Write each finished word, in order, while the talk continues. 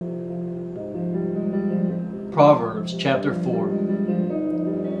Proverbs chapter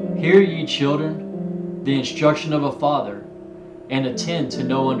 4. Hear ye children the instruction of a father, and attend to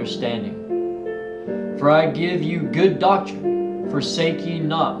no understanding. For I give you good doctrine, forsake ye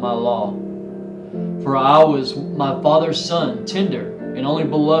not my law. For I was my father's son, tender and only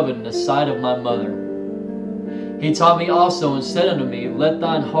beloved in the sight of my mother. He taught me also and said unto me, Let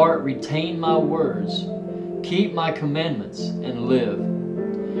thine heart retain my words, keep my commandments, and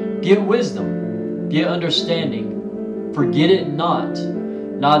live. Get wisdom, get understanding, forget it not,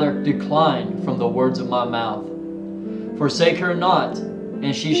 neither decline from the words of my mouth. Forsake her not,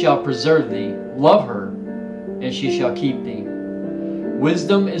 and she shall preserve thee. Love her, and she shall keep thee.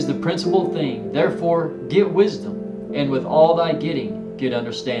 Wisdom is the principal thing, therefore get wisdom, and with all thy getting get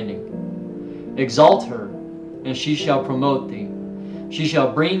understanding. Exalt her, and she shall promote thee. She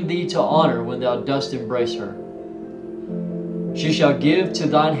shall bring thee to honor when thou dost embrace her. She shall give to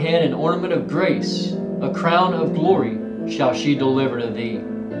thine head an ornament of grace, a crown of glory shall she deliver to thee.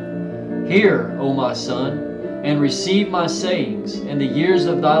 Hear, O my son, and receive my sayings, and the years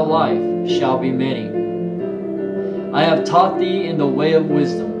of thy life shall be many. I have taught thee in the way of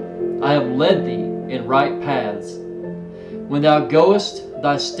wisdom, I have led thee in right paths. When thou goest,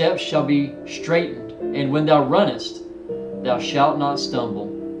 thy steps shall be straightened, and when thou runnest, thou shalt not stumble.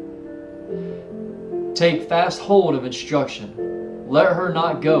 Take fast hold of instruction, let her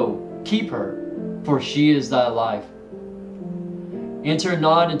not go, keep her, for she is thy life. Enter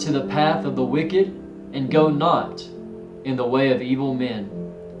not into the path of the wicked, and go not in the way of evil men.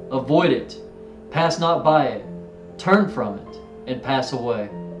 Avoid it, pass not by it, turn from it, and pass away.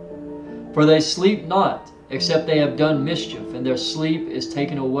 For they sleep not, except they have done mischief, and their sleep is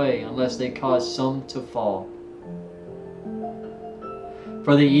taken away, unless they cause some to fall.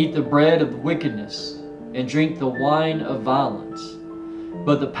 For they eat the bread of wickedness, and drink the wine of violence.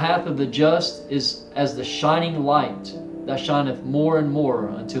 But the path of the just is as the shining light, that shineth more and more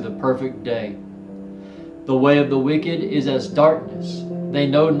unto the perfect day. The way of the wicked is as darkness, they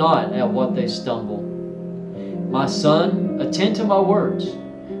know not at what they stumble. My son, attend to my words,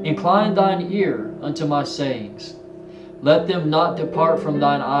 incline thine ear unto my sayings. Let them not depart from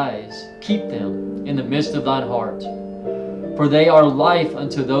thine eyes, keep them in the midst of thine heart. For they are life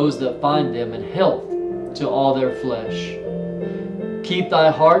unto those that find them, and health to all their flesh. Keep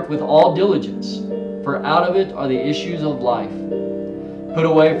thy heart with all diligence, for out of it are the issues of life. Put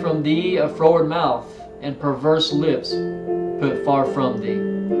away from thee a froward mouth, and perverse lips put far from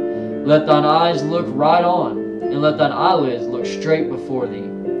thee. Let thine eyes look right on, and let thine eyelids look straight before thee.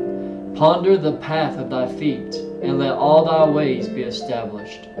 Ponder the path of thy feet, and let all thy ways be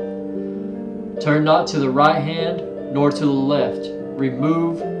established. Turn not to the right hand, nor to the left.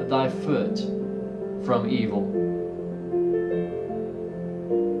 Remove thy foot from evil.